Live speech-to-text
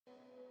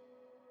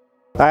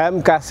I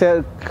am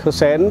Kaiser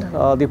Hossian,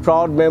 the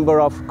proud member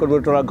of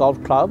Coimbatore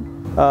Golf Club.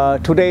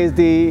 Today is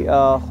the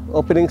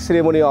opening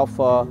ceremony of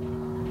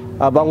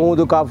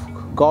Bangabandhu Cup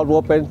Golf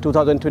Open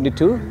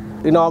 2022,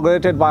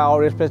 inaugurated by our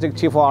respected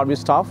Chief of Army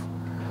Staff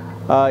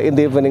in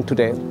the evening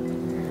today.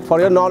 For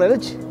your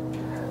knowledge,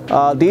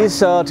 this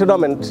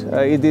tournament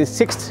is the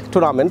 6th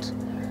tournament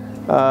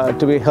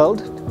to be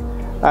held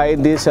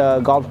in this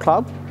golf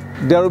club.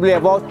 There will be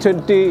about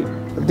 20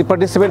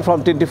 participants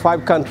from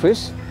 25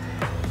 countries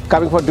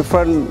coming from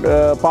different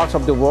parts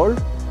of the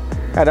world,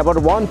 and about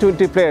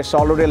 120 players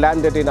already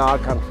landed in our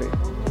country.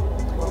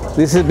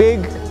 This is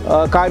big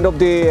kind of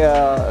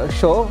the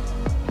show,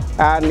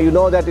 and you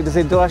know that it is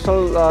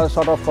international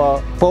sort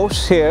of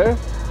post here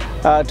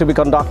to be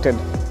conducted.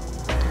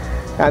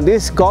 And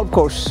this golf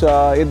course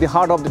in the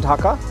heart of the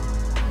Dhaka,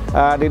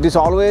 and it is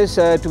always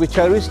to be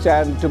cherished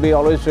and to be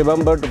always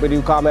remembered when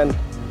you come and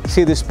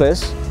see this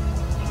place.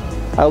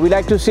 We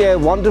like to see a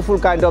wonderful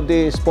kind of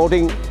the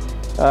sporting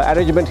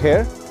arrangement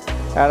here,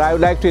 and I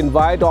would like to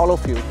invite all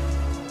of you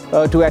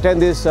to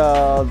attend this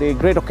the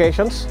great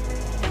occasions,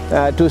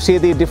 to see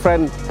the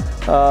different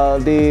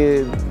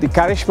the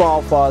charisma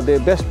of the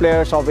best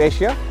players of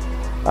Asia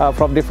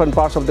from different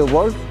parts of the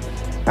world.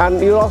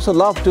 And you also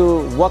love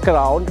to walk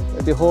around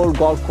the whole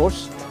golf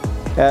course,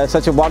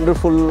 such a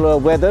wonderful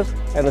weather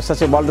and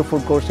such a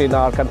wonderful course in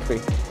our country.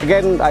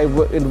 Again, I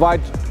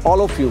invite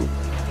all of you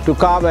to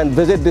come and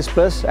visit this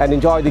place and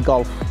enjoy the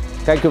golf.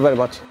 Thank you very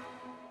much.